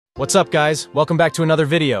What's up, guys? Welcome back to another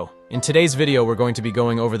video. In today's video, we're going to be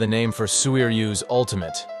going over the name for SUIRYU's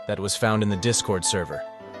Ultimate that was found in the Discord server.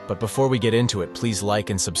 But before we get into it, please like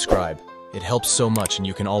and subscribe. It helps so much and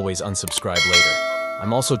you can always unsubscribe later.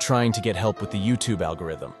 I'm also trying to get help with the YouTube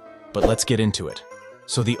algorithm. But let's get into it.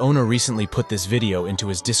 So the owner recently put this video into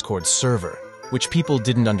his Discord server, which people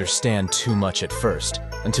didn't understand too much at first,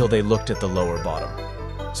 until they looked at the lower bottom.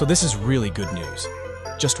 So this is really good news.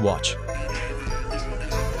 Just watch.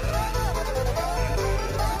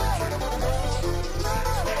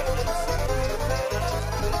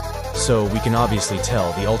 So we can obviously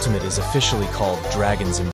tell the Ultimate is officially called Dragons